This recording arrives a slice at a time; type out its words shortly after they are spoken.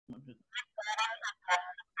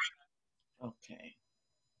Okay.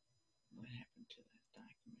 What happened to that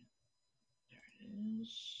document? There it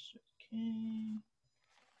is. Okay.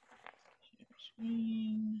 Share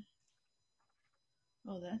screen.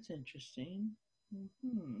 Oh, that's interesting.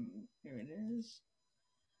 Here it is.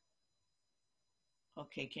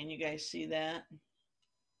 Okay, can you guys see that?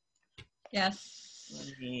 Yes.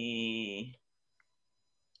 Let me.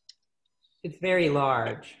 It's very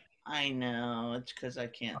large. I know, it's because I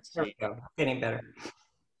can't There see. we go. Getting better.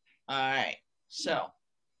 All right, so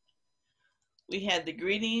we had the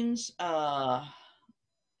greetings,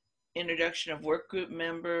 introduction of work group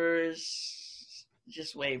members.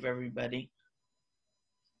 Just wave, everybody.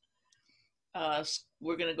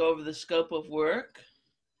 We're going to go over the scope of work.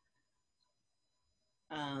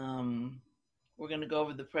 We're going to go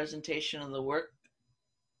over the presentation of the work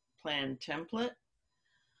plan template.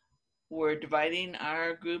 We're dividing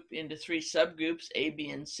our group into 3 subgroups, A, B,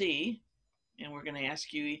 and C, and we're going to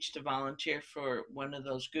ask you each to volunteer for one of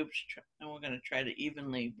those groups, and we're going to try to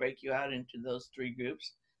evenly break you out into those 3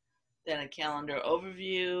 groups. Then a calendar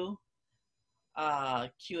overview,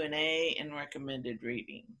 Q&A, and recommended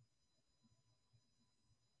reading.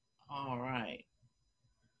 All right.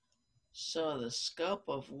 So the scope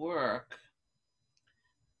of work,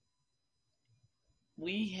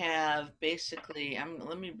 we have basically,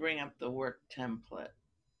 let me bring up the work template.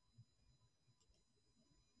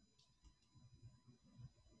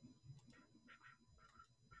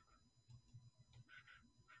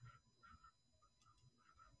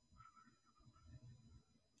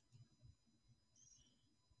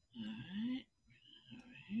 All right,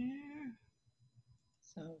 over here.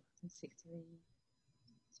 So let's see, 3.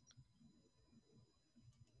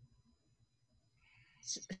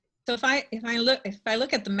 So if I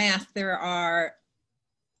look at the math, there are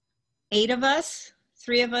 8 of us.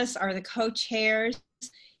 3 of us are the co-chairs.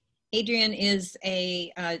 Adrian is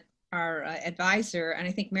our advisor, and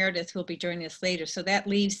I think Meredith will be joining us later. So that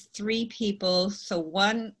leaves 3 people. So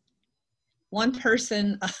one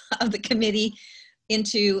person of the committee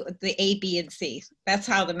into the A, B, and C. That's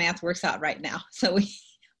how the math works out right now. So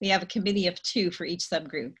we have a committee of 2 for each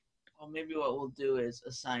subgroup. Well, maybe what we'll do is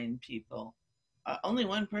assign people. Only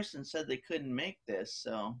one person said they couldn't make this,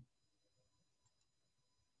 so.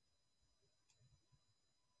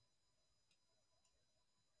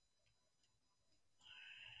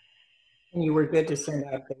 And you were good to send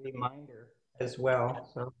out the reminder as well.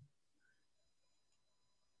 So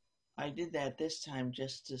I did that this time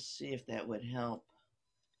just to see if that would help.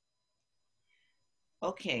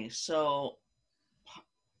 Okay, so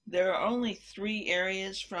there are only 3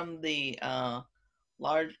 areas from the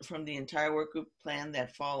entire work group plan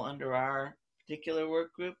that fall under our particular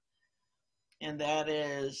work group, and that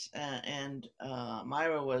is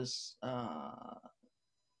Myra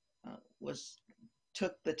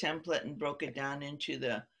took the template and broke it down into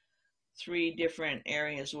the 3 different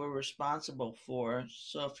areas we're responsible for.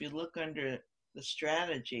 So if you look under the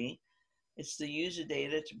strategy, it's the user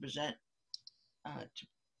data to present to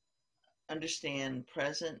understand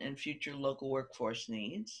present and future local workforce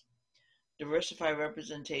needs, diversify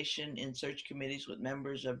representation in search committees with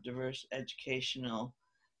members of diverse educational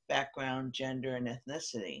background, gender, and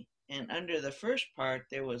ethnicity. And under the first part,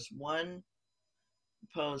 there was one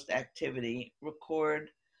proposed activity, require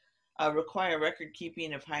record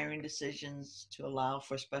keeping of hiring decisions to allow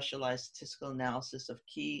for specialized statistical analysis of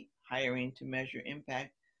key hiring to measure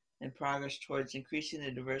impact and progress towards increasing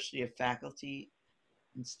the diversity of faculty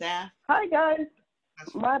and staff. Hi, guys.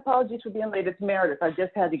 My apologies for being late. It's Meredith. I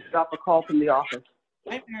just had to drop a call from the office.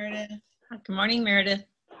 Hi, Meredith. Good morning, Meredith.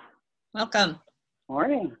 Welcome.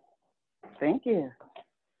 Morning. Thank you.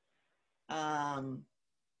 And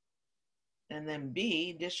then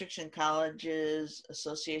B, districts and colleges,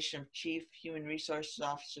 Association of Chief Human Resources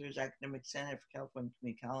Officers, Academic Senate for California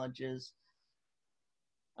Community Colleges,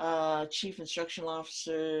 Chief Instructional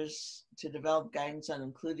Officers to develop guidance on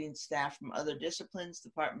including staff from other disciplines,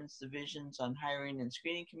 departments, divisions on hiring and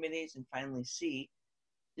screening committees. And finally, C,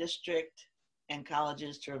 district and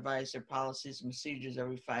colleges to revise their policies and procedures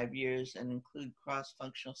every 5 years and include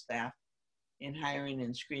cross-functional staff in hiring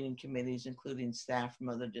and screening committees, including staff from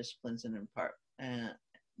other disciplines and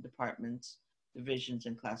departments, divisions,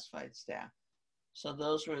 and classified staff. So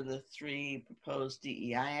those were the 3 proposed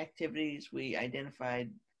DEI activities we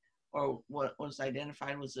identified, or what was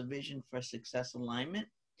identified was the vision for success alignment.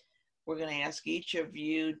 We're going to ask each of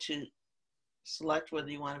you to select whether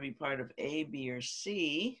you want to be part of A, B, or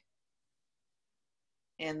C.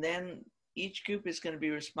 And then each group is going to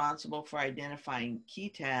be responsible for identifying key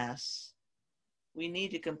tasks we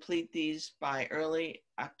need to complete these by early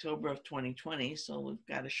October of 2020. So we've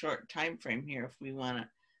got a short time frame here if we want to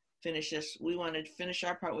finish this. We want to finish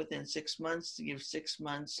our part within 6 months to give 6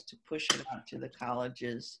 months to push it out to the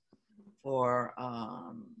colleges for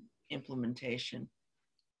implementation.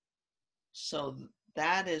 So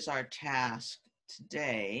that is our task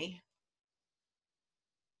today.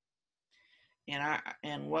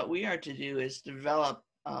 And what we are to do is develop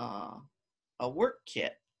a work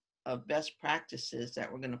kit of best practices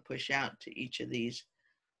that we're going to push out to each of these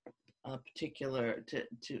to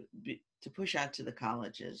push out to the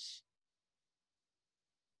colleges.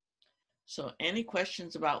 So any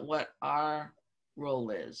questions about what our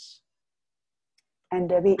role is? And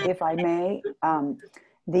Debbie, if I may,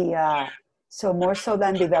 so more so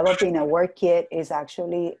than developing a work kit is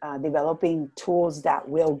actually developing tools that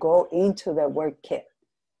will go into the work kit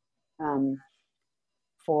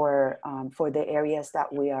for the areas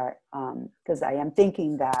that we are, because I am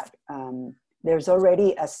thinking that there's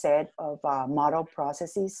already a set of model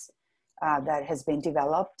processes that has been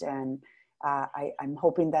developed, and I'm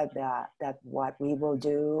hoping that that what we will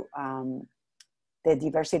do, the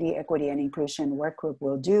Diversity, Equity, and Inclusion Workgroup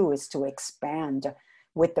will do is to expand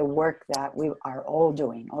with the work that we are all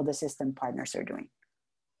doing, all the system partners are doing.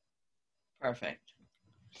 Perfect.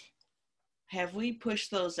 Have we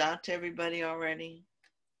pushed those out to everybody already?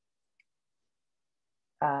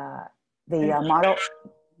 Model.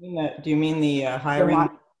 Do you mean the hiring?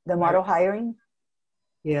 The model hiring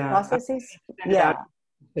processes? Yeah.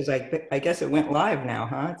 Because I guess it went live now,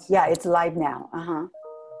 huh? It's live now.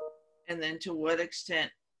 And then to what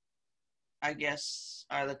extent, I guess,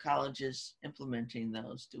 are the colleges implementing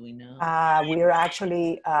those? Do we know? We're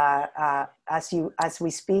actually, as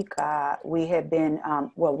we speak, we have been,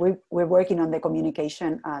 we're working on the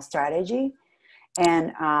communication strategy,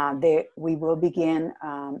 and we will begin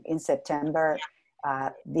in September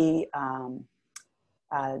the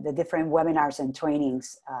different webinars and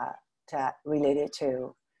trainings related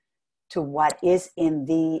to what is in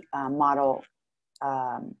the model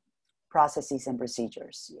processes and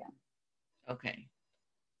procedures. Yeah. Okay.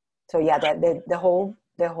 So yeah, the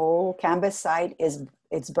whole Canvas site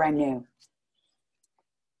it's brand new.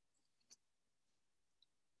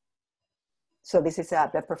 So this is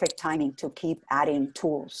the perfect timing to keep adding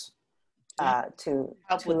tools to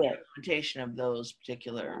help with it. the implementation of those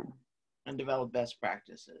particular and develop best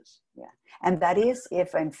practices. Yeah, and that is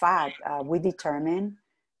if in fact we determine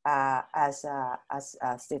as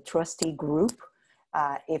the trustee group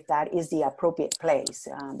if that is the appropriate place,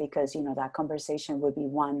 because that conversation would be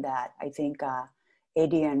one that I think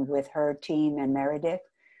Adrienne with her team and Meredith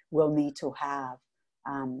will need to have,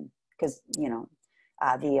 because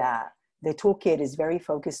the toolkit is very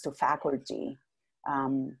focused to faculty.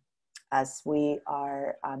 As we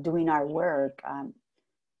are doing our work,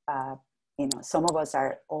 some of us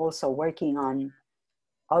are also working on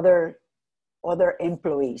other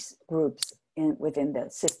employees groups within the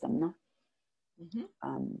system, no?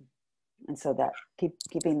 Mm-hmm. And so that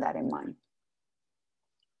keeping that in mind.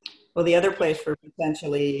 Well, the other place for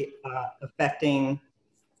potentially affecting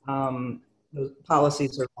those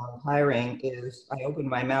policies around hiring is, I opened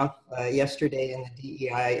my mouth yesterday in the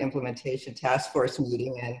DEI implementation task force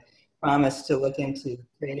meeting and promised to look into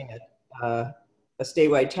creating a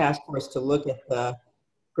statewide task force to look at the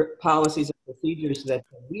policies and procedures that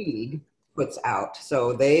the league puts out.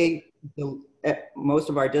 So most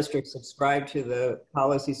of our districts subscribe to the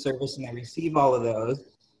policy service and they receive all of those.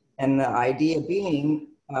 And the idea being,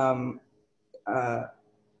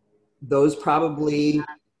 those probably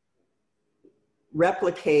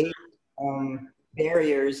replicate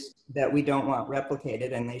barriers that we don't want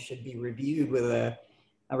replicated, and they should be reviewed with a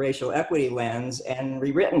racial equity lens and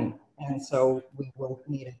rewritten. And so we will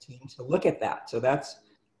need a team to look at that. So that's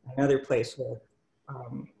another place where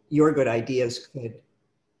your good ideas could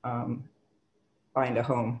find a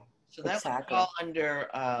home. So that would fall under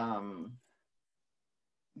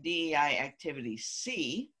DEI activity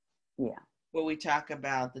C, where we talk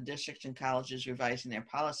about the districts and colleges revising their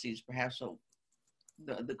policies. Perhaps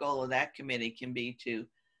the goal of that committee can be to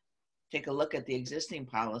take a look at the existing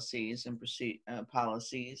policies and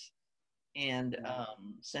policies and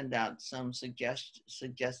send out some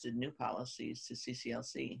suggested new policies to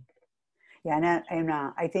CCLC. Yeah, and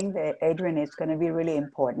I think that Adrienne, it's going to be really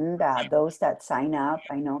important that those that sign up,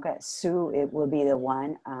 I know that Sue, it will be the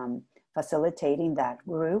one facilitating that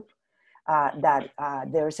group, that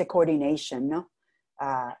there's a coordination, no?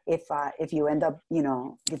 If you end up,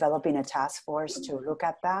 developing a task force to look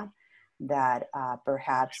at that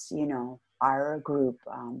perhaps, our group,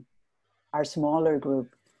 our smaller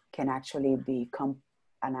group can actually become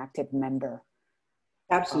an active member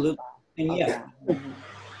Absolutely. And of yes, that. Mhm.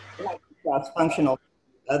 cross-functional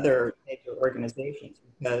with other major organizations,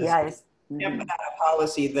 because Yeah, it's, you have mhm. to have a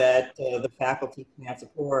policy that the faculty can't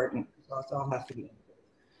support, and so it all has to be.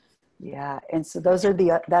 Yeah, and so those are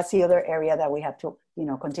that's the other area that we have to, you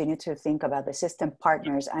know, continue to think about the system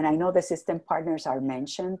partners. And I know the system partners are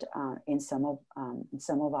mentioned in some of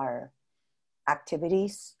our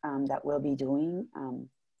activities that we'll be doing,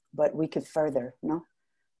 but we could further, you know,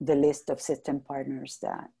 the list of system partners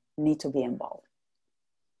that need to be involved.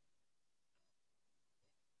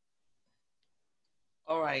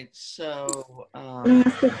 All right, so Can I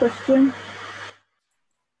ask a question?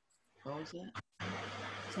 what was that?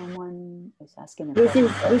 Someone is asking a This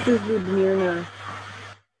question. is Ludmila.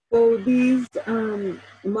 So these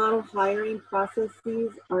model hiring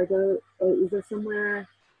processes, are there, is there somewhere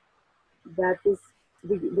that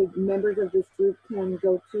the members of this group can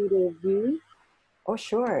go to view? Oh,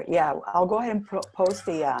 sure. Yeah, I'll go ahead and post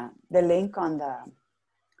the link on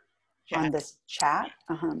this chat.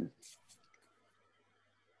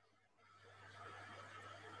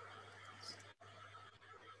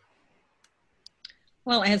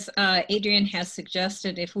 Well, as Adrian has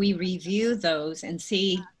suggested, if we review those and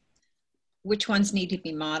see which ones need to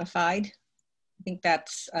be modified, I think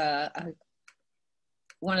that's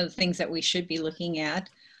one of the things that we should be looking at.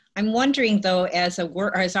 I'm wondering though, as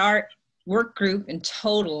our work group in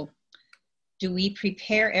total, do we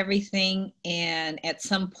prepare everything and at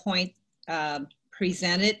some point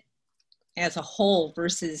present it as a whole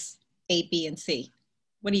versus A, B, and C?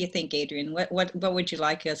 What do you think, Adrian? What would you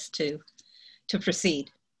like us to proceed?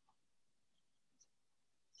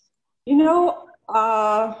 You know,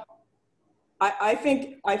 I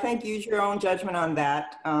think use your own judgment on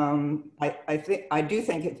that. I do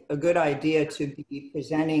think it's a good idea to be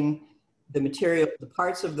presenting the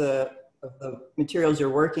parts of the materials you're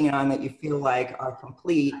working on that you feel like are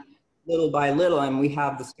complete little by little, and we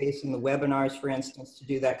have the space in the webinars, for instance, to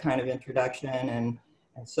do that kind of introduction and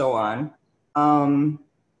so on.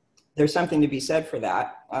 There's something to be said for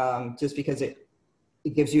that, just because it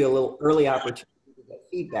gives you a little early opportunity to get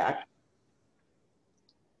feedback.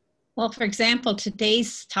 Well, for example,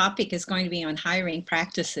 today's topic is going to be on hiring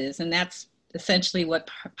practices, and that's essentially what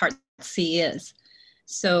part C is.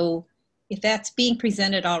 So if that's being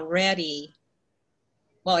presented already,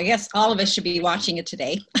 well, I guess all of us should be watching it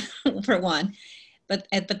today, for one. But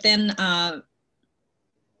then,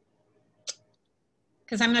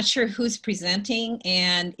 because I'm not sure who's presenting,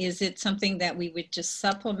 and is it something that we would just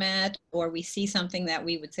supplement, or we see something that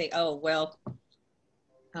we would say, oh, well,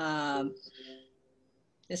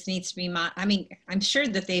 this needs to be, I mean, I'm sure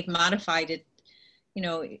that they've modified it, you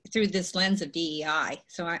know, through this lens of DEI.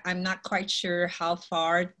 So I'm not quite sure how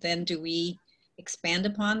far then do we expand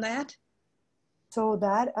upon that? So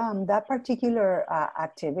that that particular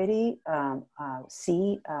activity,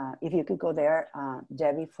 C, if you could go there,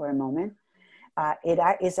 Debbie, for a moment. It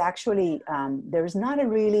is actually, there's not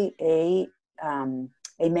really a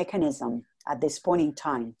mechanism at this point in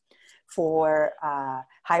time for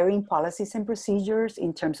hiring policies and procedures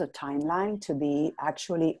in terms of timeline to be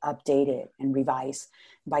actually updated and revised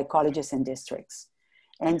by colleges and districts.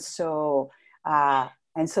 And so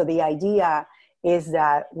the idea is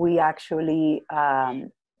that we actually,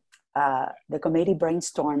 the committee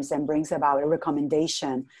brainstorms and brings about a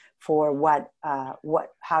recommendation for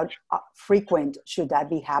how frequent should that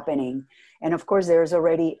be happening. And of course, there's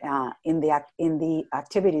already in the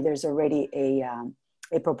activity, there's already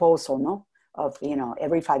a proposal, no, of, you know,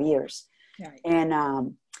 every 5 years. Right.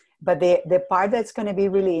 And but the part that's going to be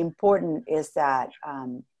really important is that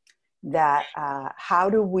how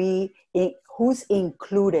do we, who's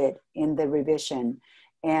included in the revision.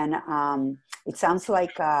 And it sounds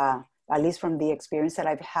like, at least from the experience that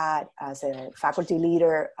I've had as a faculty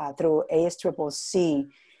leader through ASCCC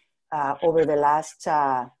over the last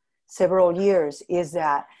several years, is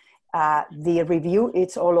that the review,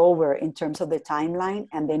 it's all over in terms of the timeline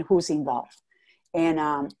and then who's involved.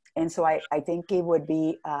 And so I think it would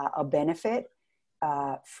be a benefit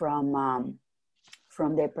from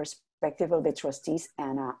the perspective of the trustees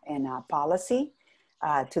and policy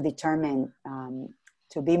to determine,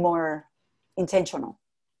 to be more intentional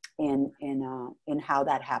in how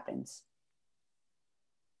that happens.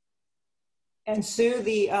 And Sue,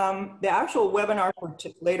 the actual webinar for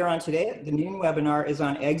later on today, the noon webinar, is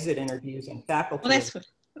on exit interviews and faculty. Well, that's what,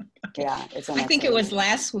 okay. Yeah, it's I think it was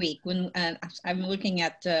last week when I'm looking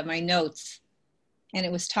at my notes, and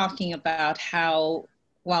it was talking about how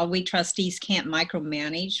while we trustees can't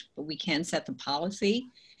micromanage, but we can set the policy,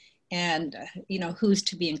 and you know, who's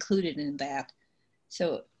to be included in that.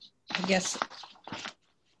 So I guess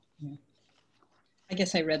I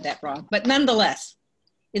guess I read that wrong, but nonetheless,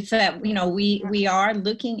 it's that, you know, we are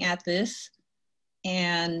looking at this,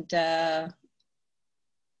 and I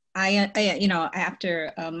you know,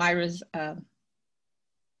 after Myra's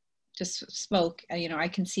just spoke, you know, I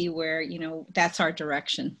can see where, you know, that's our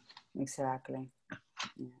direction. Exactly.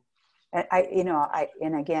 Yeah.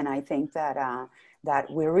 And I think that that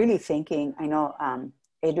we're really thinking. I know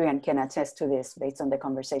Adrian can attest to this based on the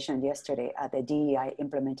conversation yesterday at the DEI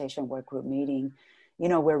implementation workgroup meeting. You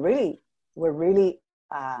know,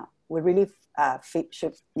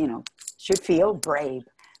 should feel brave.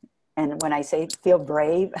 And when I say feel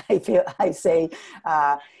brave, I say,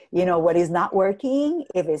 you know, what is not working,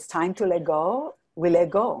 if it's time to let go, we let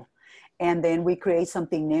go. And then we create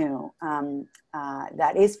something new.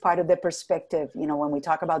 That is part of the perspective, you know, when we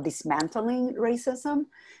talk about dismantling racism,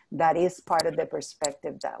 that is part of the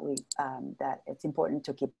perspective that that it's important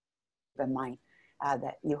to keep in mind,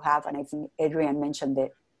 that you have, and I think Adrian mentioned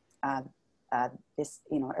it this,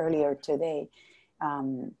 you know, earlier today,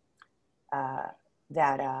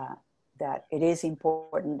 that it is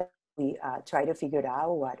important that we try to figure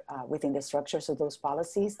out what within the structures of those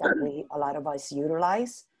policies that a lot of us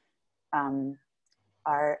utilize,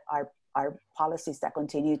 are policies that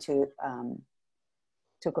continue to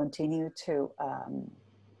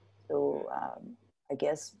I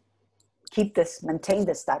guess maintain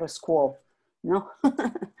the status quo. No.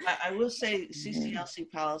 I will say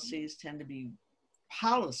CCLC policies tend to be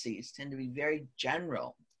very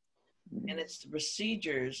general. And it's the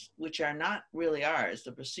procedures, which are not really ours.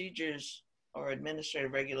 The procedures or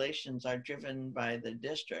administrative regulations are driven by the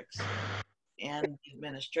districts and the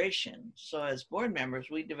administration. So as board members,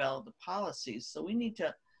 we develop the policies. So we need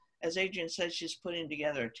to, as Adrian said, she's putting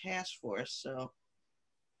together a task force. So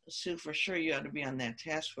Sue, for sure you ought to be on that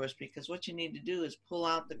task force, because what you need to do is pull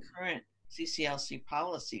out the current CCLC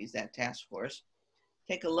policies, that task force,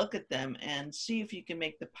 take a look at them and see if you can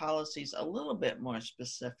make the policies a little bit more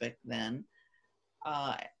specific then,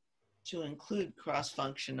 to include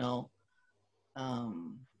cross-functional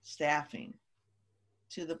staffing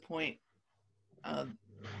to the point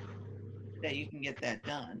that you can get that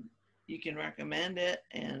done. You can recommend it,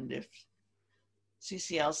 and if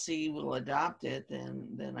CCLC will adopt it,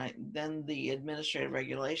 then the administrative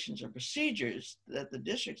regulations or procedures that the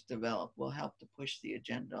districts develop will help to push the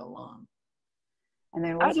agenda along. And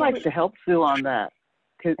then I'd like to help Sue on that.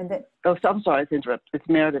 I'm sorry to interrupt. It's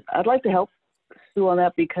Meredith. I'd like to help Sue on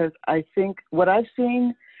that, because I think what I've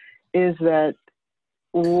seen is that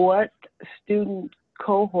what student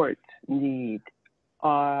cohorts need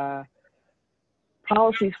are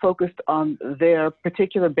policies focused on their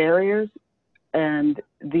particular barriers. And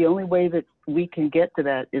the only way that we can get to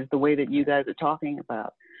that is the way that you guys are talking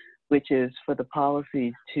about, which is for the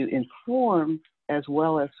policies to inform as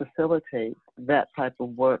well as facilitate that type of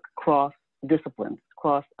work cross disciplines,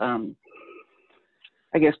 cross, I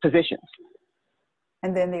guess, positions.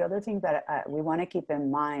 And then the other thing that we want to keep in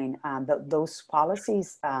mind, those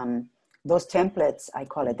policies, those templates, I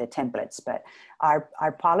call it the templates, but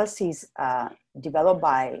our policies developed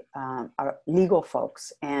by our legal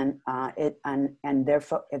folks, and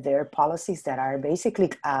they're policies that are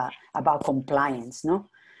basically about compliance, no,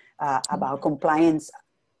 about compliance,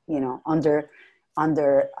 you know, under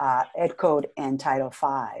Ed Code and Title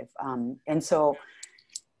V, and so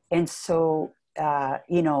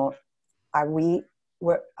you know,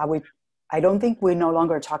 I don't think we're no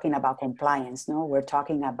longer talking about compliance. No, we're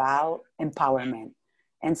talking about empowerment.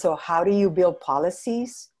 And so how do you build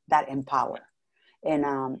policies that empower? And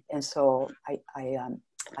so I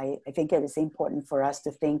think it is important for us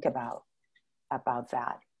to think about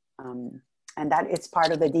that. And that it's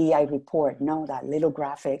part of the DEI report, no, that little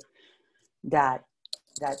graphic that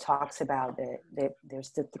talks about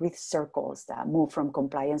there's the 3 circles that move from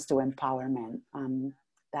compliance to empowerment.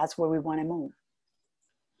 That's where we want to move.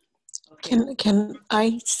 Can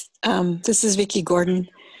I, this is Vicki Gordon,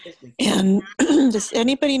 and does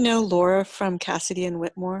anybody know Laura from Cassidy and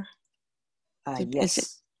Whitmore?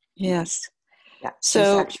 Yes. Yes. Yeah, so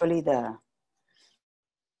she's actually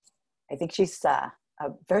I think she's a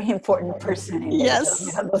very important person in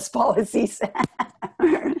yes, of those policies.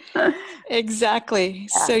 Exactly.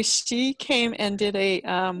 Yeah. So she came and did a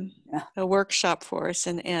workshop for us,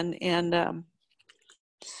 and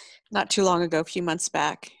not too long ago, a few months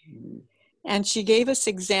back. And she gave us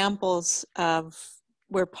examples of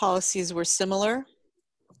where policies were similar,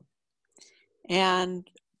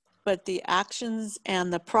 but the actions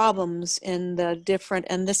and the problems in the different,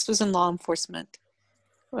 and this was in law enforcement.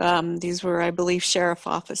 These were, I believe, sheriff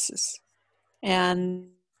offices. And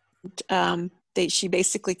she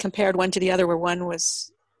basically compared one to the other, where one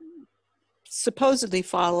was supposedly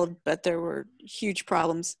followed, but there were huge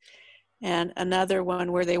problems. And another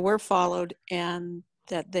one where they were followed and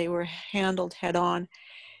that they were handled head on.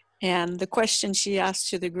 And the question she asked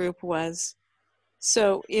to the group was,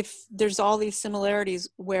 so if there's all these similarities,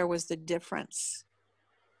 where was the difference?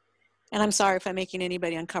 And I'm sorry if I'm making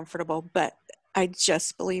anybody uncomfortable, but I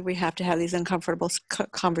just believe we have to have these uncomfortable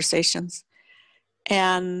conversations.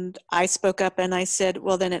 And I spoke up and I said,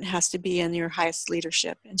 well, then it has to be in your highest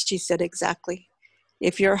leadership. And she said, exactly.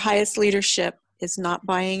 If your highest leadership is not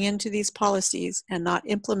buying into these policies and not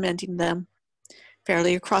implementing them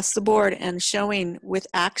fairly across the board and showing with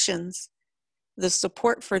actions the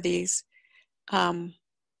support for these.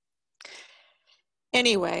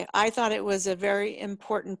 Anyway, I thought it was a very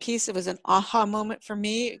important piece. It was an aha moment for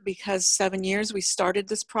me because 7 years we started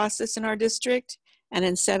this process in our district, and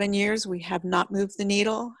in 7 years we have not moved the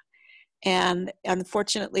needle. And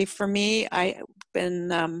unfortunately for me, I've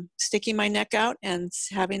been sticking my neck out and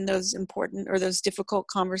having those important or those difficult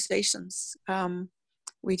conversations.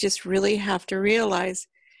 We just really have to realize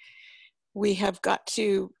we have got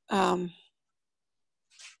to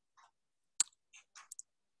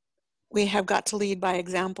lead by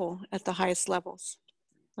example at the highest levels.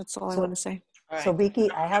 That's all I want to say. Right. So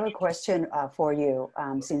Vicki, I have a question for you.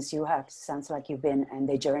 Since you have, sounds like you've been in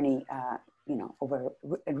the journey, you know, over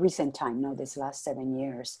a recent time, now this last 7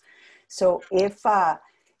 years. So if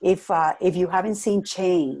you haven't seen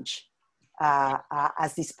change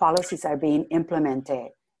as these policies are being implemented,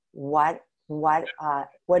 what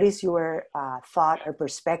is your thought or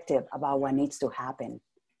perspective about what needs to happen?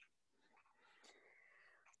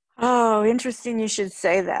 Oh, interesting you should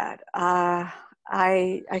say that. I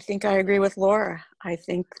think I agree with Laura. I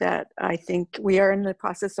think we are in the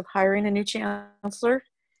process of hiring a new chancellor,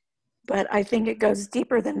 but I think it goes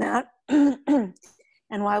deeper than that.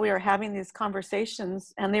 And while we are having these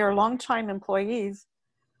conversations, and they are longtime employees,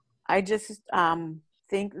 I just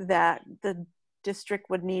think that the district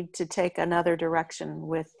would need to take another direction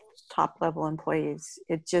with top level employees.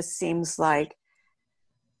 It just seems like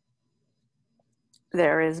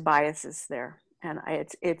there is biases there, and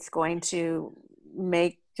it's going to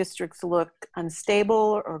make districts look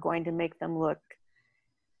unstable or going to make them look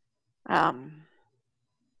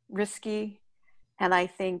risky. And I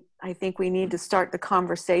think we need to start the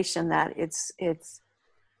conversation that it's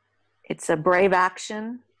a brave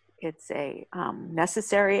action, it's a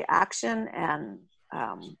necessary action, and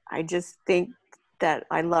I just think that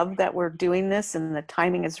I love that we're doing this and the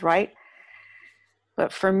timing is right.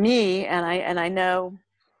 But for me, and I know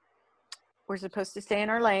we're supposed to stay in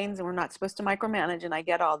our lanes and we're not supposed to micromanage, and I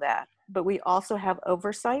get all that, but we also have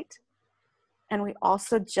oversight, and we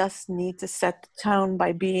also just need to set the tone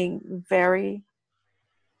by being very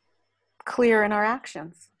clear in our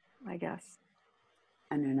actions, I guess.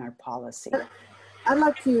 And in our policy. I'd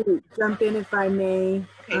like to jump in if I may.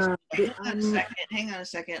 Okay, hang on a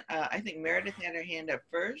second. I think Meredith had her hand up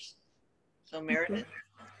first. So Meredith.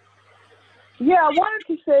 Yeah, I wanted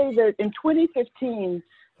to say that in 2015,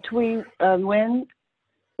 Lynn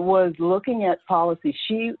was looking at policy.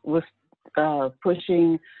 She was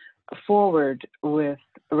pushing forward with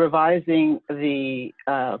revising the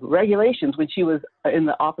regulations when she was in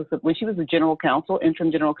the office of, when she was the general counsel,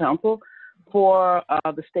 interim general counsel for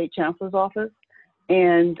the state chancellor's office.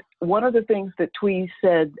 And one of the things that Twee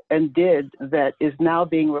said and did that is now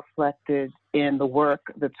being reflected in the work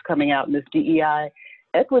that's coming out in this DEI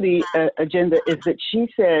equity agenda is that she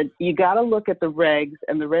said, you got to look at the regs,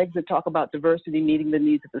 and the regs that talk about diversity meeting the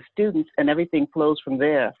needs of the students, and everything flows from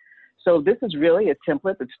there. So this is really a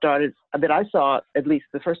template that started, that I saw, at least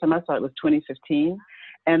the first time I saw it was 2015.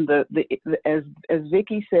 And as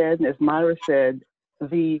Vicki said, and as Myra said,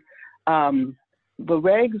 the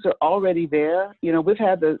regs are already there. You know, we've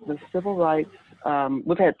had the civil rights,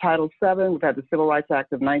 we've had Title VII, we've had the Civil Rights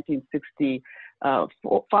Act of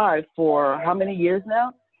 1965 for how many years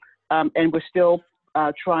now? And we're still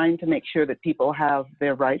trying to make sure that people have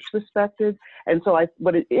their rights respected. And so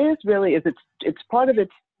what it is really is it's part of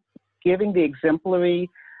it's giving the exemplary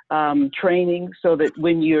training, so that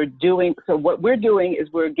when you're doing, so what we're doing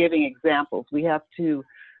is we're giving examples. We have to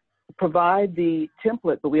provide the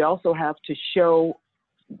template, but we also have to show,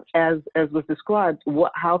 as was described,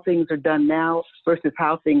 how things are done now versus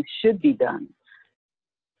how things should be done.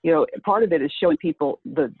 You know, part of it is showing people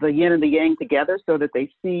the yin and the yang together so that they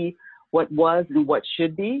see what was and what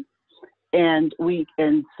should be. And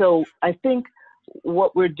so I think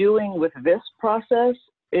what we're doing with this process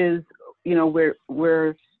is, you know,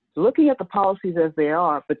 we're looking at the policies as they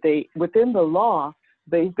are, but within the law,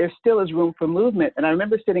 there still is room for movement. And I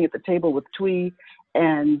remember sitting at the table with Twee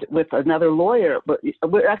and with another lawyer, but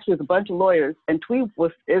actually with a bunch of lawyers, and Twee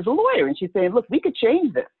is a lawyer, and she's saying, look, we could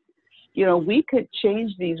change this. You know, we could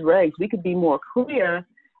change these regs. We could be more clear.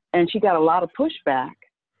 And she got a lot of pushback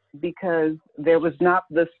because there was not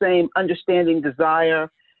the same understanding,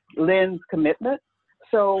 desire, Lynn's commitment.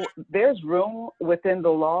 So there's room within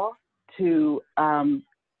the law to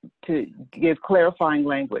give clarifying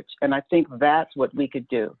language. And I think that's what we could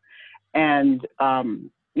do. And,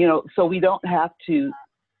 you know, so we don't have to,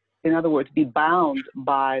 in other words, be bound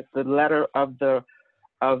by the letter of the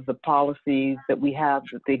policies that we have,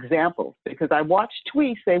 the examples, because I watched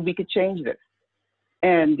Twee say we could change this.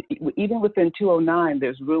 And even within 209,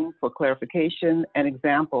 there's room for clarification and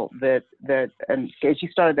example and she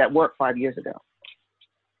started that work 5 years ago.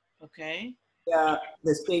 Okay. Yeah,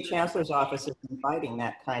 the state chancellor's office is inviting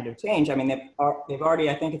that kind of change. I mean, they've already,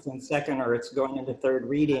 I think it's in second or it's going into third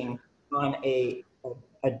reading on a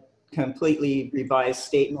completely revised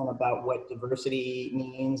statement about what diversity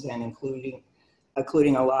means and including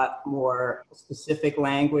a lot more specific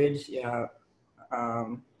language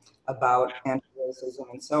about anti-racism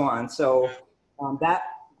and so on. So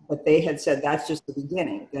but they had said that's just the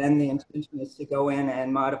beginning. Then the intention is to go in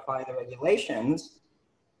and modify the regulations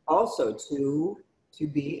also to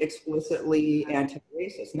be explicitly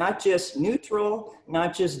anti-racist, not just neutral,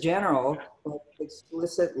 not just general, but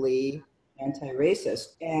explicitly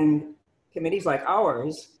anti-racist. And committees like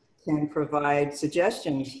ours can provide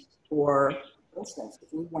suggestions. For instance,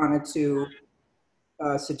 if we wanted to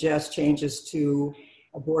suggest changes to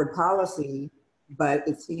a board policy, but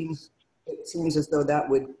it seems as though that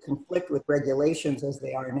would conflict with regulations as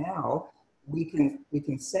they are now, we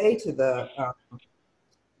can say to the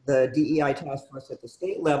DEI task force at the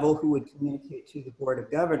state level, who would communicate to the Board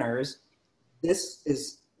of Governors, this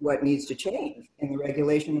is what needs to change in the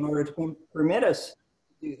regulation in order to permit us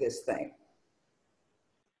to do this thing.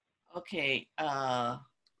 Okay,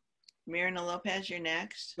 Mirna Lopez, you're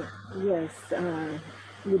next. Yes,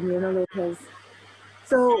 Mirna Lopez.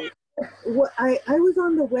 So I was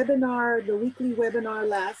on the webinar, the weekly webinar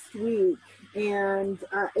last week, and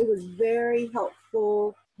it was very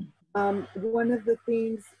helpful. One of the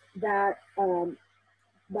things that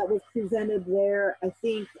that was presented there, I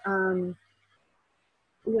think, you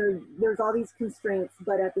know, there's all these constraints,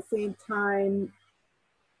 but at the same time,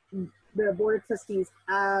 the Board of Trustees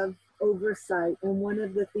have oversight, and one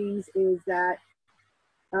of the things is that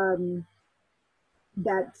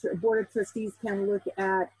that Board of Trustees can look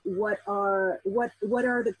at what are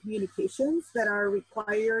the communications that are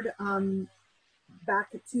required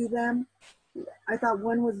back to them. I thought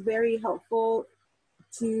one was very helpful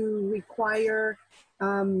to require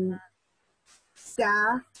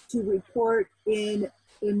staff to report in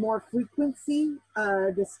more frequency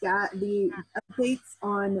the updates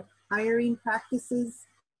on hiring practices,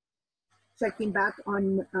 checking back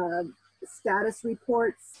on status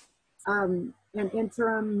reports and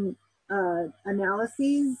interim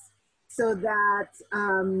analyses, so that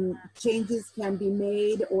changes can be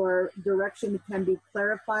made or direction can be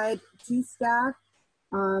clarified to staff,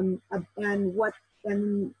 and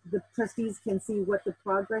the trustees can see what the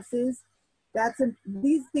progress is.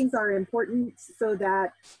 These things are important so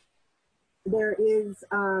that there is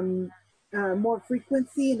more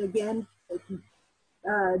frequency, and again,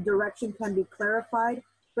 direction can be clarified.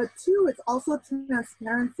 But two, it's also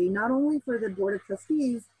transparency, not only for the Board of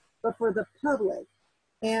Trustees, but for the public.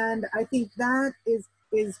 And I think that is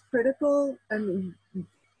critical. And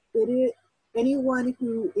anyone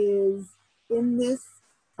who is in this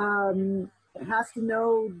has to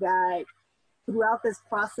know that throughout this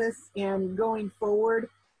process and going forward,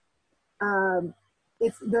 there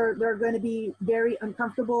are going to be very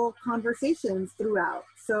uncomfortable conversations throughout.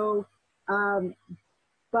 So,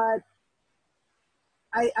 but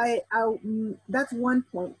that's one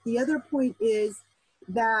point. The other point is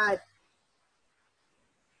that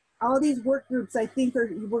all these work groups, I think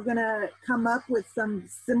we're going to come up with some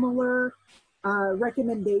similar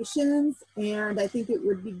recommendations, and I think it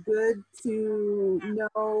would be good to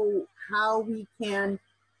know how we can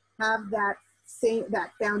have that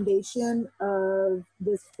foundation of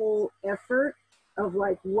this whole effort of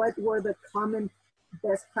like what were the common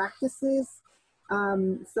best practices,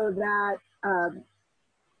 so that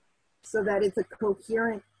it's a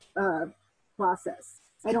coherent process.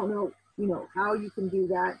 I don't know, how you can do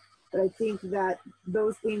that, but I think that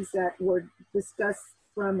those things that were discussed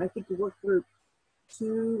from, I think, work group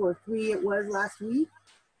 2 or 3 it was last week,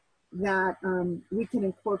 that we can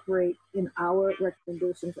incorporate in our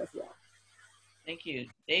recommendations as well. Thank you.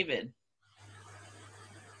 David.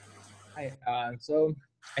 Hi. So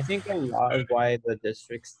I think a lot of why the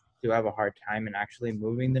districts do have a hard time in actually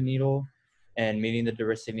moving the needle and meeting the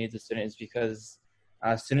diversity needs of students is because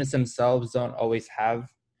students themselves don't always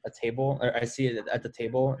have a table, or I see it at the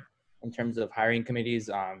table in terms of hiring committees.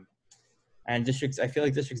 And districts, I feel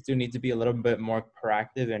like districts do need to be a little bit more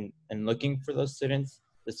proactive in looking for those students,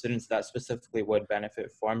 the students that specifically would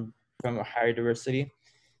benefit from a higher diversity.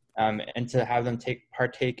 And to have them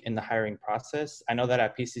partake in the hiring process. I know that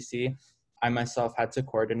at PCC, I myself had to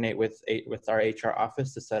coordinate with our HR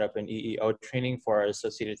office to set up an EEO training for our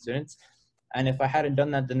associated students. And if I hadn't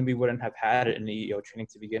done that, then we wouldn't have had an EEO training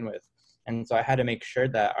to begin with. And so I had to make sure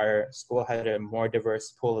that our school had a more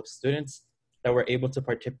diverse pool of students that were able to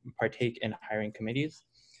partake in hiring committees.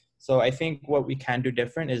 So I think what we can do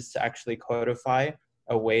different is to actually codify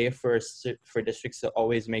a way for districts to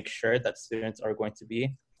always make sure that students are going to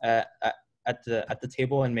be at the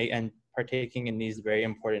table and partaking in these very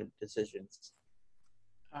important decisions.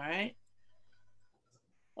 All right.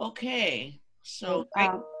 Okay. So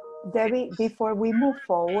Debbie, before we move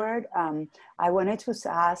forward, I wanted to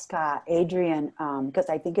ask Adrian, because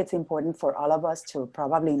I think it's important for all of us to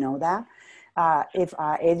probably know that. If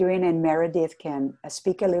Adrian and Meredith can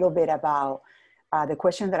speak a little bit about the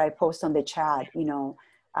question that I posted on the chat, you know,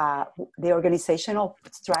 the organizational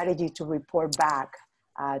strategy to report back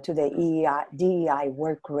to the DEI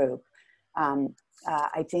Workgroup.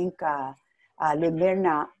 I think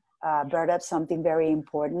Lumirna brought up something very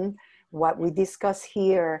important. What we discuss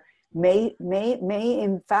here may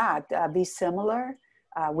in fact be similar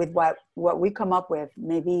with what we come up with,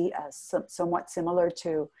 maybe somewhat similar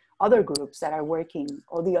to other groups that are working,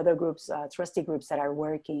 all the other groups, trustee groups that are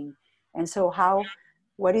working. And so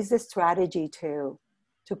what is the strategy to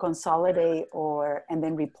consolidate and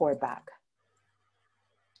then report back?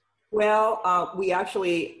 Well, we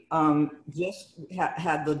actually just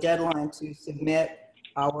had the deadline to submit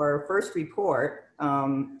our first report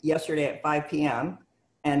yesterday at 5 p.m.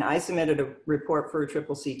 And I submitted a report for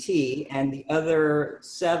CCCT, and the other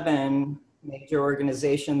 7 major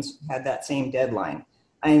organizations had that same deadline.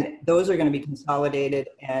 And those are going to be consolidated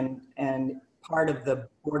and part of the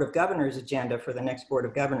Board of Governors agenda for the next Board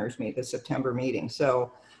of Governors the September meeting.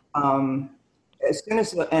 So as soon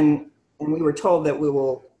as, and we were told that we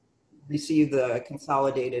will receive the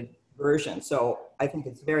consolidated version. So I think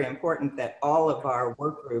it's very important that all of our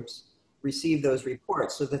work groups receive those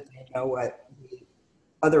reports so that they know what the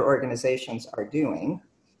other organizations are doing.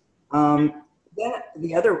 Then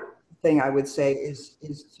the other thing I would say is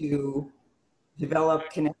to develop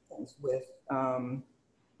connections with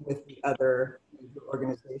the other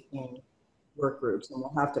organization work groups, and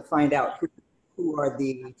we'll have to find out who are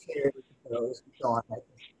the chairs of those and so on at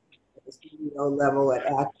the CEO level, at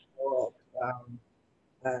actual,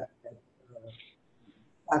 at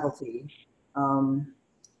faculty,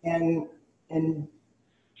 and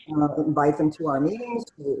invite them to our meetings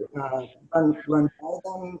to run by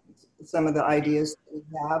them some of the ideas that we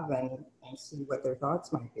have and see what their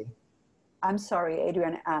thoughts might be. I'm sorry,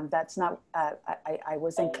 Adrian, that's not, I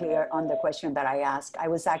wasn't clear on the question that I asked. I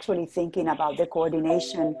was actually thinking about the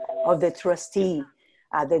coordination of the trustee,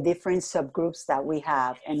 the different subgroups that we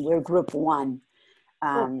have, and we're group 1.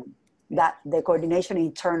 That the coordination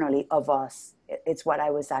internally of us, it's what I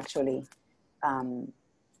was actually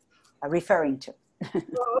referring to.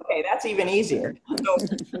 Oh, okay, that's even easier. So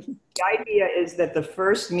the idea is that the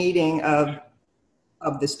first meeting of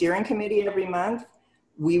the steering committee every month,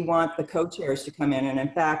 we want the co-chairs to come in. And in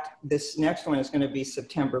fact, this next one is going to be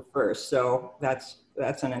September 1st. So that's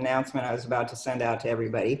an announcement I was about to send out to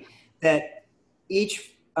everybody, that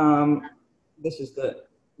each, this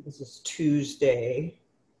is Tuesday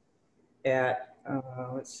at,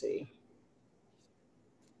 let's see,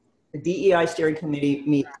 the DEI steering committee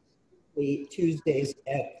meets Tuesdays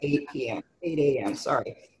at 8 a.m.,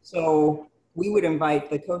 sorry. So we would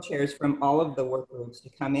invite the co-chairs from all of the work groups to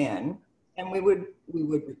come in, and we would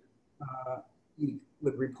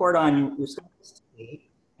report on your status,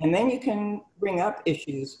 and then you can bring up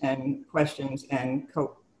issues and questions and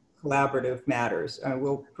collaborative matters.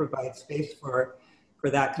 We'll provide space for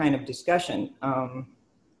that kind of discussion.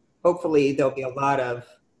 Hopefully there'll be a lot of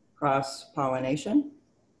cross-pollination.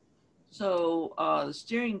 So the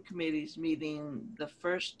steering committee's meeting the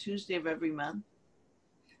first Tuesday of every month?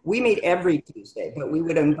 We meet every Tuesday, but we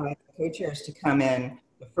would invite the co-chairs to come in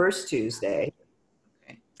the first Tuesday.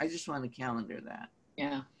 Okay, I just want to calendar that.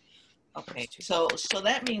 Yeah. Okay, so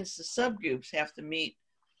that means the subgroups have to meet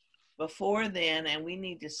before then, and we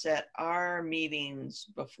need to set our meetings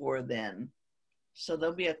before then. So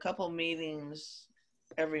there'll be a couple meetings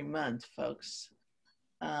every month, folks.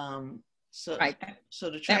 So, Right. so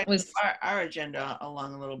to try That was our agenda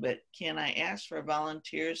along a little bit, can I ask for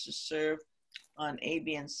volunteers to serve on A,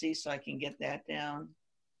 B, and C so I can get that down?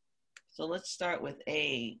 So let's start with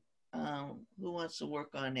A. Who wants to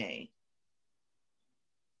work on A?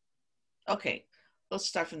 Okay, let's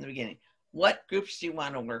start from the beginning. What groups do you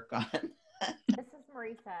want to work on? This is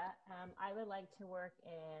Marisa. I would like to work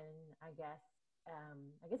in, I guess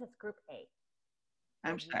it's Group A.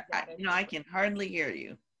 I'm sorry, I can hardly hear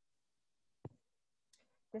you.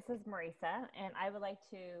 This is Marisa, and I would like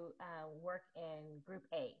to work in Group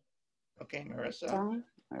A. Okay, Marisa. All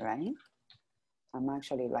right. I'm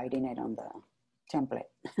actually writing it on the template.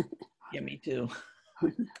 Yeah, me too.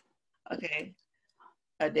 Okay.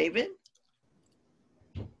 David?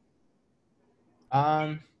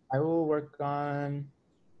 I will work on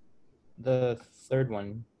the third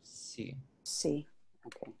one, C. C.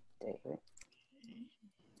 Okay, David.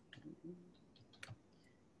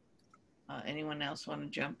 Anyone else want to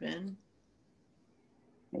jump in?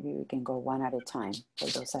 Maybe we can go one at a time for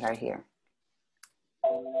those that are here.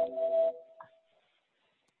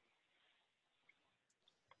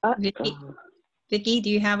 Vicky, do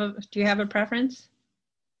you have a preference?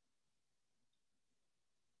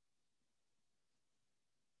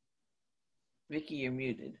 Vicky, you're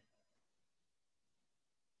muted.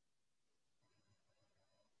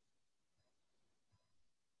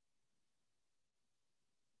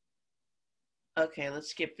 Okay, let's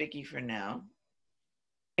skip Vicky for now.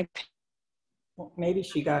 Well, maybe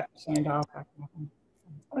she got signed off.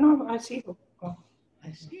 Oh, no, I see her. Oh.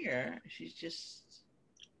 I see her. She's just...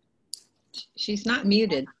 She's not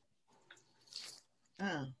muted.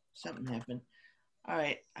 Oh, something happened. All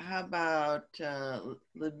right, how about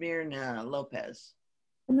Ludmila Lopez?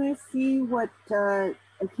 Can I see what, I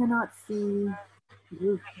cannot see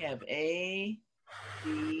group. I have A,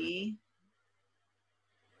 B,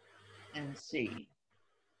 and C.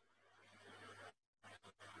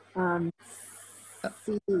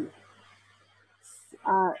 C.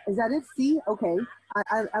 Is that it? C? Okay.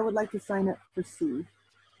 I would like to sign up for C.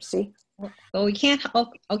 C? Well, we can't,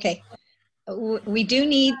 okay. We do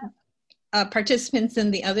need participants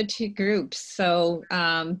in the other two groups. So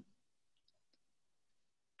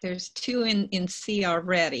there's two in C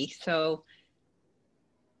already. So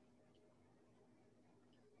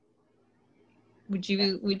would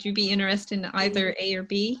you be interested in either A or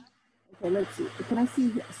B? Okay, let's see. Can I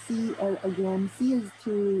see C again? C is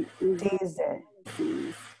to... C is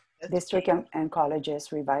the district and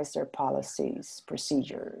colleges revise their policies,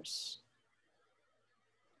 procedures.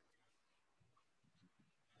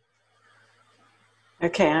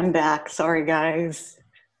 Okay, I'm back. Sorry, guys.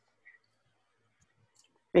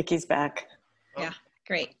 Vicky's back. Yeah,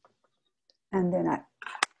 great. And then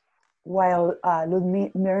while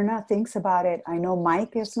Myrna thinks about it, I know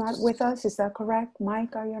Mike is not with us. Is that correct?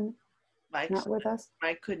 Mike, are you not with us?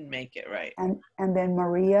 Mike couldn't make it, right. And then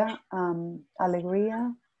Maria,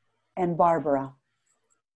 Alegria, and Barbara.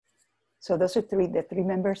 So those are the three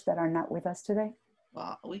members that are not with us today?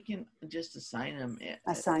 Well, we can just assign them.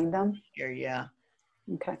 Assign them? Here, yeah.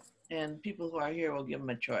 Okay. And people who are here, will give them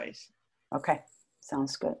a choice. Okay,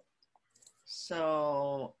 sounds good.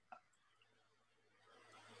 So,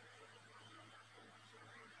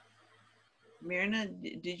 Myrna,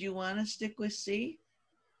 did you want to stick with C?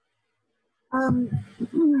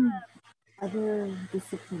 Other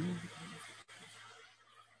discipline.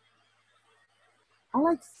 I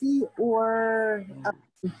like C or...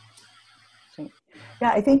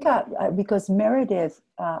 Yeah, I think because Meredith,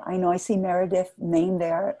 I know I see Meredith name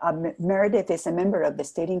there. Meredith is a member of the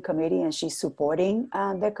stating committee and she's supporting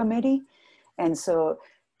the committee. And so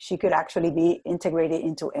she could actually be integrated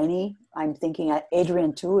into any, I'm thinking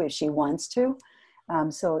Adrian too, if she wants to.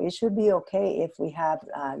 So it should be okay if we have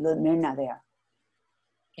Ludmila there.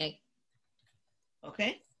 Okay.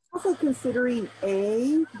 Okay. Also considering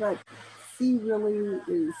A, but C really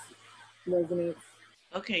resonates.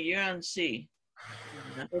 Okay, you're on C.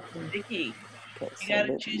 Vicky, Okay, you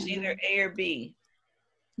gotta choose either A or B.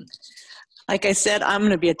 Like I said, I'm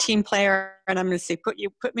going to be a team player, and I'm going to say, put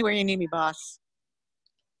me where you need me, boss.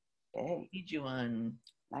 Okay. Need you on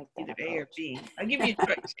Like either A or B. I'll give you a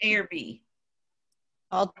choice, A or B.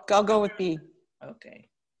 I'll go with B. Okay.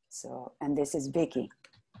 So, and this is Vicky.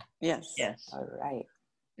 Yes. Yes. All right.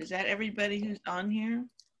 Is that everybody who's on here?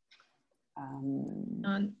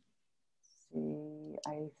 See,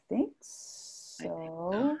 I think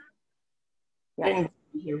so. I didn't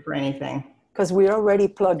hear for anything. Because we're already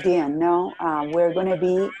plugged in. No, we're going to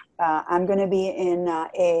be, I'm going to be in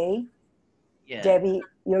A. Yeah. Debbie,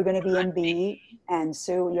 you're going to be in B. And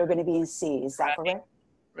Sue, you're going to be in C. Is that correct?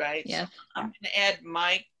 Right. Yeah. So I'm going to add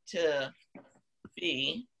Mike to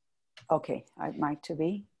B. Okay, I'd like to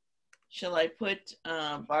be. Shall I put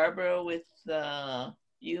Barbara with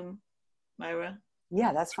you, Myra?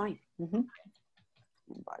 Yeah, that's fine. Mm-hmm.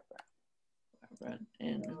 Barbara.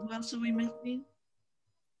 And who else are we missing?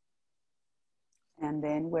 And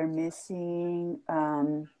then we're missing,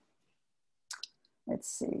 let's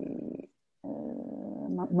see,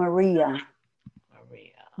 Maria.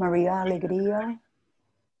 Maria Alegría.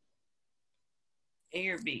 A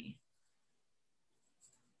or B?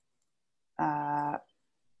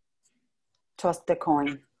 Toss the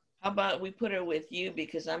coin. How about we put her with you,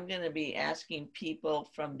 because I'm going to be asking people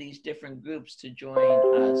from these different groups to join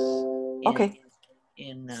us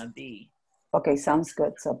in B. Okay, sounds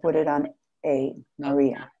good. So put it on A,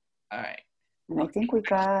 Maria. Okay. All right. And I think we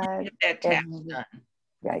got that task done.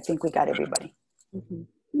 Yeah, I think we got everybody. Okay.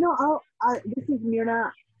 This is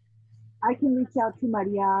Mirna. I can reach out to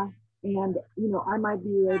Maria, and I might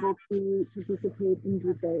be able to participate in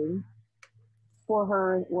Group A for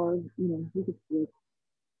her, or we could split.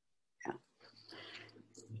 Yeah.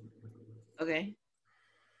 Okay.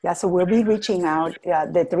 Yeah, so we'll be reaching out.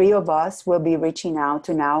 The three of us will be reaching out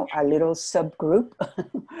to now a little subgroup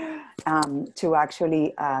to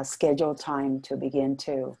actually schedule time to begin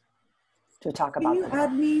to talk about.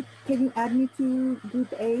 Can you add me to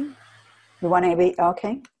Group A? You want to be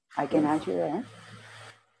okay? I can add you there.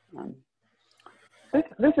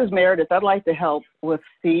 This is Meredith. I'd like to help with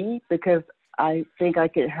C, because I think I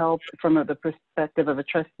could help from the perspective of a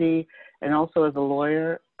trustee and also as a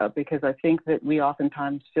lawyer, because I think that we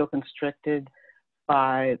oftentimes feel constricted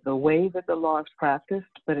by the way that the law is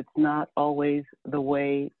practiced, but it's not always the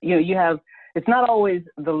way, it's not always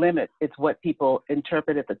the limit. It's what people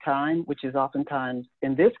interpret at the time, which is oftentimes,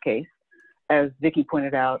 in this case, as Vicki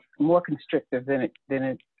pointed out, more constrictive than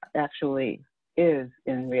it actually is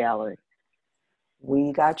in reality.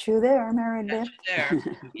 We got you there, Meredith. There.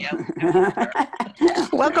 Yep.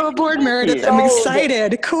 Welcome aboard, Meredith. I'm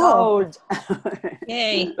excited. Cool.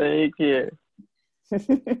 Yay. Thank you.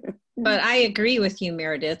 But I agree with you,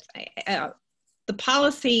 Meredith. The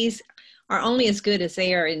policies are only as good as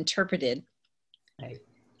they are interpreted. Right.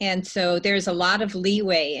 And so there's a lot of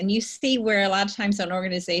leeway. And you see where a lot of times an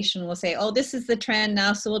organization will say, oh, this is the trend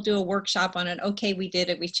now, so we'll do a workshop on it. Okay, we did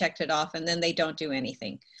it. We checked it off. And then they don't do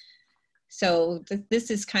anything. So this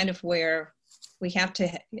is kind of where we have to,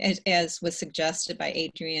 as was suggested by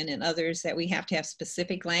Adrian and others, that we have to have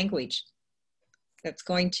specific language that's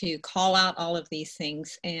going to call out all of these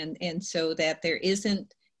things, and so that there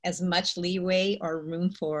isn't as much leeway or room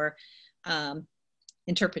for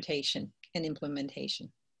interpretation and implementation.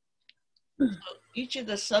 So each of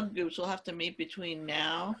the subgroups will have to meet between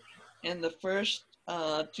now and the first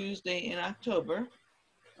Tuesday in October.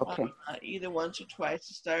 Okay. Either once or twice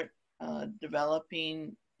to start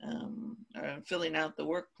developing or filling out the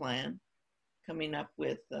work plan, coming up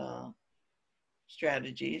with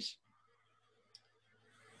strategies.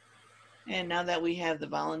 And now that we have the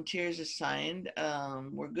volunteers assigned,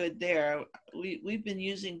 we're good there. We've been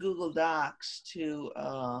using Google Docs to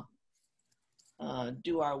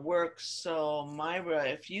do our work. So Myra,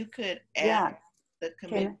 if you could add the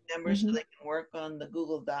committee members so they can work on the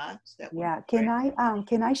Google Docs. That would be great.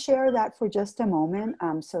 Can I share that for just a moment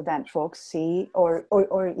so that folks see, or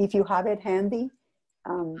if you have it handy,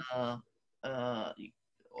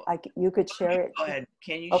 you could share it. Go ahead.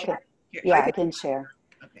 Can you share? Yeah, I can share.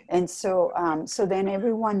 Okay. And so so then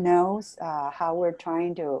everyone knows how we're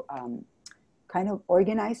trying to kind of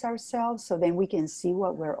organize ourselves, so then we can see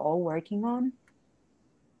what we're all working on.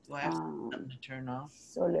 Do I have something to turn off?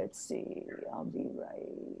 So let's see. I'll be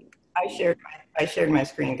right. I shared my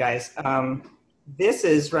screen, guys. This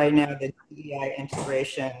is right now the DEI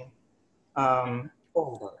integration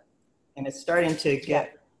folder, and it's starting to get.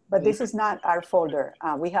 Yeah, but this is not our folder.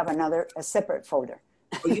 We have a separate folder.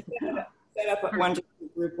 Oh, you set up one just for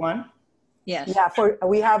Group 1? Yes. Yeah,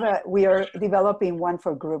 we are developing one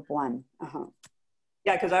for Group 1.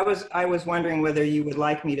 Yeah, because I was wondering whether you would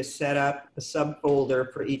like me to set up a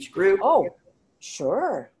subfolder for each group. Oh,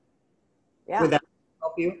 sure. Yeah. Would that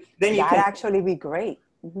help you? Then That'd actually be great.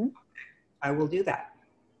 I will do that.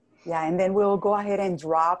 Yeah, and then we'll go ahead and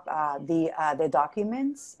drop the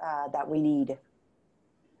documents that we need.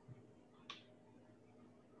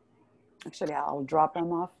 Actually, I'll drop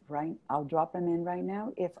them off, right? I'll drop them in right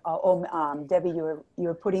now. If Debbie,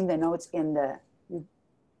 you're putting the notes in the.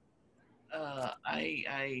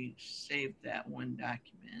 I saved that one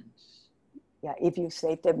document. Yeah, if you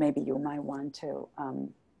saved it, maybe you might want to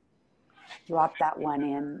drop that one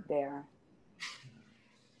in there.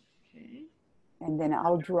 Okay. And then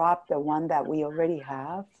I'll drop the one that we already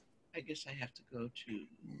have. I guess I have to go to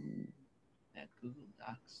that Google.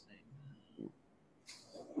 Docs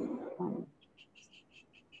thing.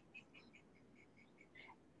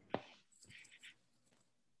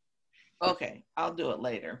 Okay, I'll do it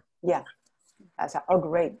later. Yeah. Oh,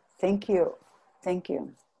 great. Thank you. Thank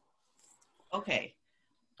you. Okay.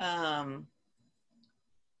 All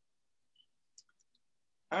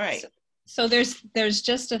right. So there's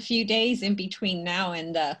just a few days in between now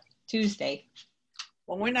and Tuesday.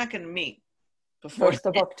 Well, we're not going to meet before 1st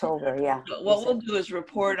of October, yeah. What we'll do is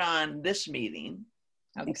report on this meeting.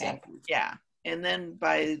 Okay. Exactly. Yeah. And then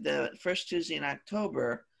by the first Tuesday in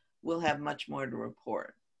October, we'll have much more to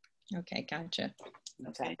report. Okay, gotcha.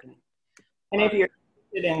 Exactly. And if you're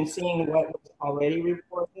interested in seeing what was already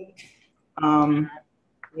reported,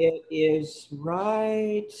 it is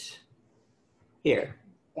right here,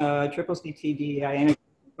 CCC DEI Integration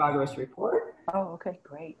Progress Report. Oh, okay,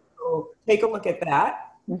 great. So take a look at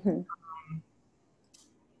that. Mm-hmm.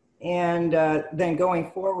 And then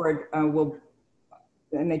going forward,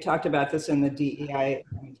 and they talked about this in the DEI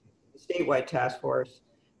statewide task force,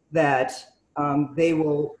 that they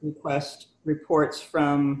will request reports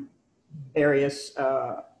from various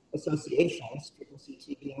associations,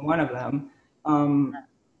 CCC being one of them, for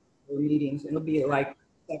meetings. It'll be like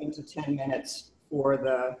 7 to 10 minutes for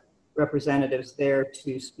the representatives there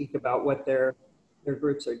to speak about what their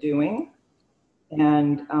groups are doing.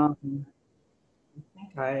 And I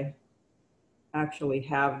think I actually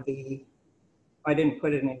have I didn't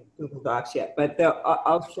put it in Google Docs yet, but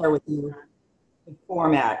I'll share with you the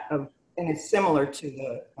format of, and it's similar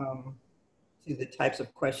to the types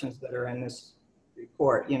of questions that are in this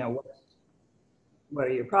report. You know, what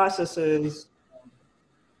are your processes?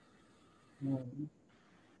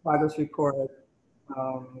 Progress report.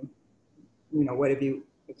 You know, what have you,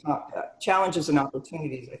 challenges and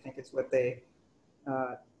opportunities, I think is what they,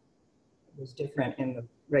 was different in the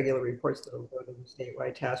regular reports that will go to the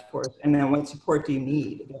statewide task force. And then what support do you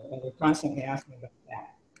need? They're constantly asking about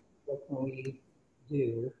that. What can we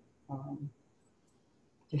do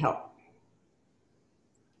to help?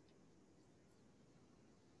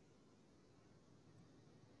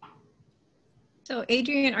 So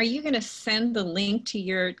Adrian, are you going to send the link to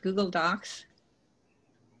your Google Docs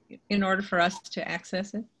in order for us to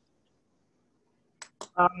access it?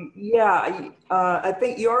 Yeah, I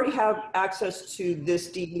think you already have access to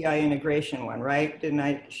this DEI integration one, right? Didn't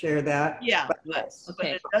I share that? Yeah, but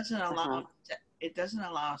okay. it doesn't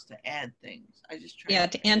allow us to add things. I just tried. Yeah,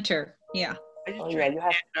 to enter. Yeah. I just tried to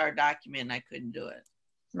add our document and I couldn't do it.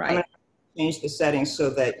 Right. I'm gonna change the settings so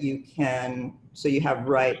that you can, so you have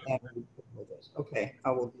right and okay,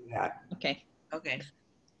 I will do that. Okay. Okay.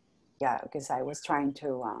 Yeah, because I was trying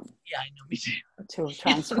to yeah, I know, me too. To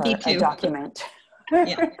transfer Me too. a document.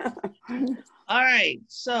 Yeah. All right.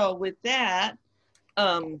 So with that,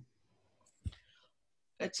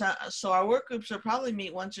 it's so our work groups will probably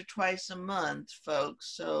meet once or twice a month,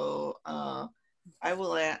 folks. So I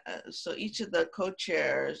will. So each of the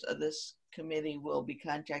co-chairs of this committee will be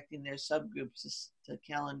contacting their subgroups to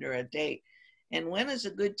calendar a date. And when is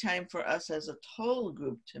a good time for us as a total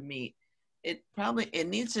group to meet? It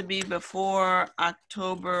needs to be before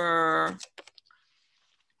October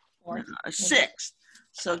 6th.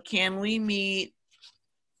 So can we meet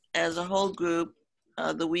as a whole group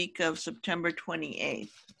the week of September 28th?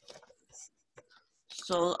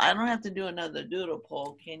 So I don't have to do another doodle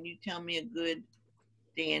poll. Can you tell me a good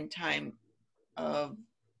day and time of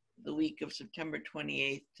the week of September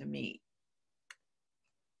 28th to meet?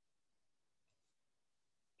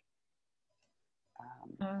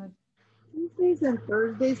 Tuesdays and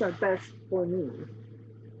Thursdays are best for me.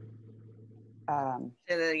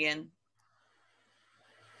 Say that again.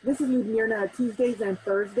 This is Mirna. Tuesdays and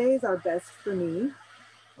Thursdays are best for me.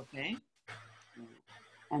 Okay.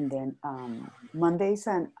 And then Mondays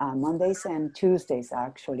and Tuesdays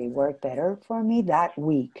actually work better for me that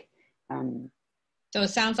week. So it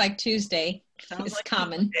sounds like Tuesday is like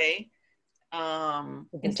common. Tuesday.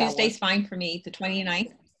 And Tuesday's fine for me, the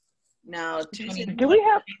 29th. Now, Tuesday. Do we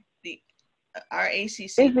have our ACC?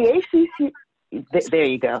 Is the ACC? There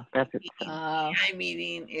you go. That's it. DEI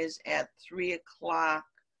meeting is at 3 o'clock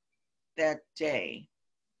that day.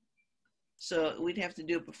 So we'd have to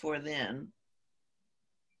do it before then.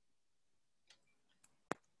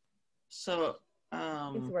 So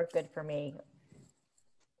these work good for me.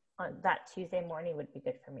 That Tuesday morning would be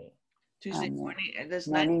good for me. Tuesday morning. Does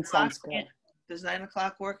 9 morning o'clock sounds good. Does 9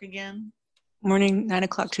 o'clock work again? Morning, 9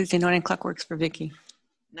 o'clock Tuesday, 9 o'clock works for Vicky.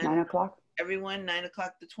 9 o'clock? Everyone, 9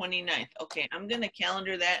 o'clock the 29th. Okay, I'm gonna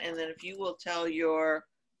calendar that, and then if you will tell your,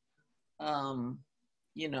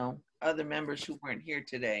 you know, other members who weren't here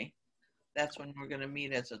today, that's when we're gonna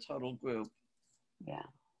meet as a total group. Yeah,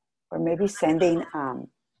 or maybe sending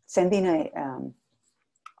sending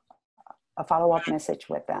a follow-up message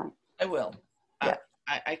with them. I will. Yeah.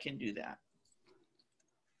 I can do that.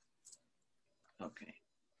 Okay.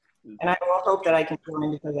 And I will hope that I can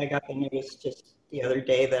join because I got the news just the other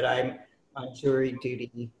day that I'm on jury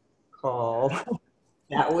duty call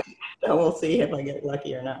that week. So we'll see if I get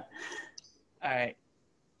lucky or not. All right.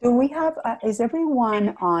 Do we have, is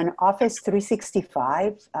everyone on Office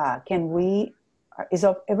 365? Is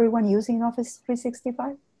everyone using Office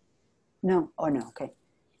 365? No, oh no, okay.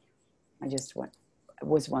 I just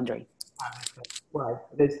was wondering. Well,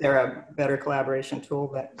 is there a better collaboration tool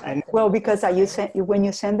that I? Well, because when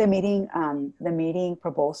you send the meeting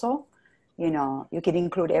proposal, you know, you can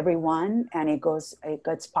include everyone, and it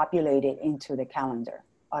gets populated into the calendar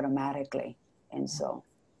automatically, and so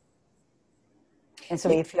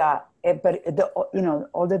if you know,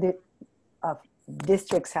 all the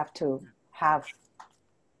districts have to have.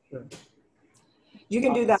 Sure. You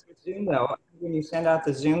can do that with Zoom though. When you send out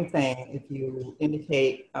the Zoom thing, if you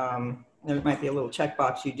indicate, there might be a little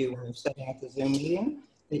checkbox you do when you're setting up the Zoom meeting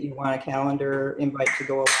that you want a calendar invite to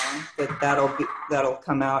go along, that'll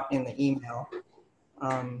come out in the email.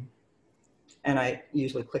 And I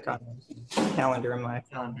usually click on the calendar in my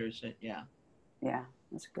calendars. Yeah. Yeah,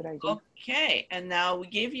 that's a good idea. Okay, and now we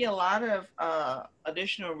gave you a lot of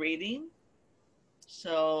additional reading.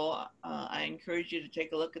 So I encourage you to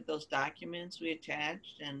take a look at those documents we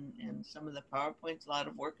attached and some of the PowerPoints. A lot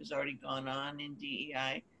of work has already gone on in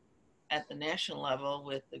DEI at the national level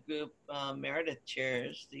with the group Meredith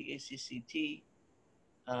chairs. The ACCT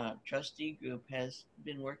trustee group has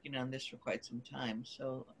been working on this for quite some time.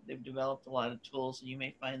 So they've developed a lot of tools and you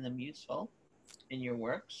may find them useful in your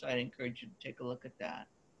work. So I'd encourage you to take a look at that.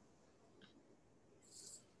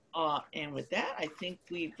 And with that, I think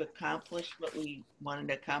we've accomplished what we wanted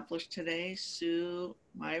to accomplish today. Sue,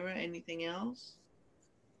 Myra, anything else?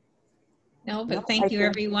 No, but thank you,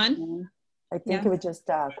 everyone. I think it was just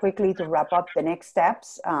quickly to wrap up the next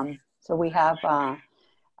steps. So we have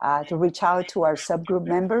to reach out to our subgroup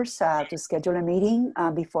members to schedule a meeting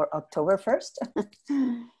before October 1st.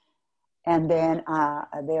 And then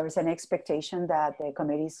there is an expectation that the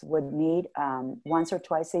committees would meet once or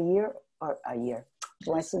twice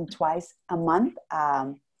twice a month,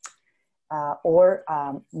 or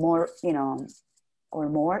more, you know, or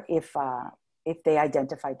more if they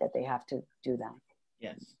identify that they have to do that.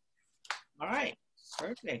 Yes. All right.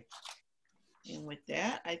 Perfect. And with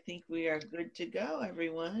that, I think we are good to go,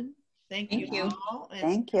 everyone. Thank you all.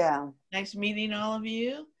 Thank you. Nice meeting all of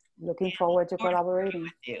you. Looking forward to collaborating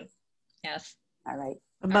with you. Yes. All right.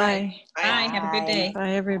 Bye. Bye. Have a good day.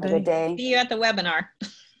 Bye, everybody. Have a good day. See you at the webinar.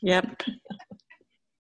 Yep.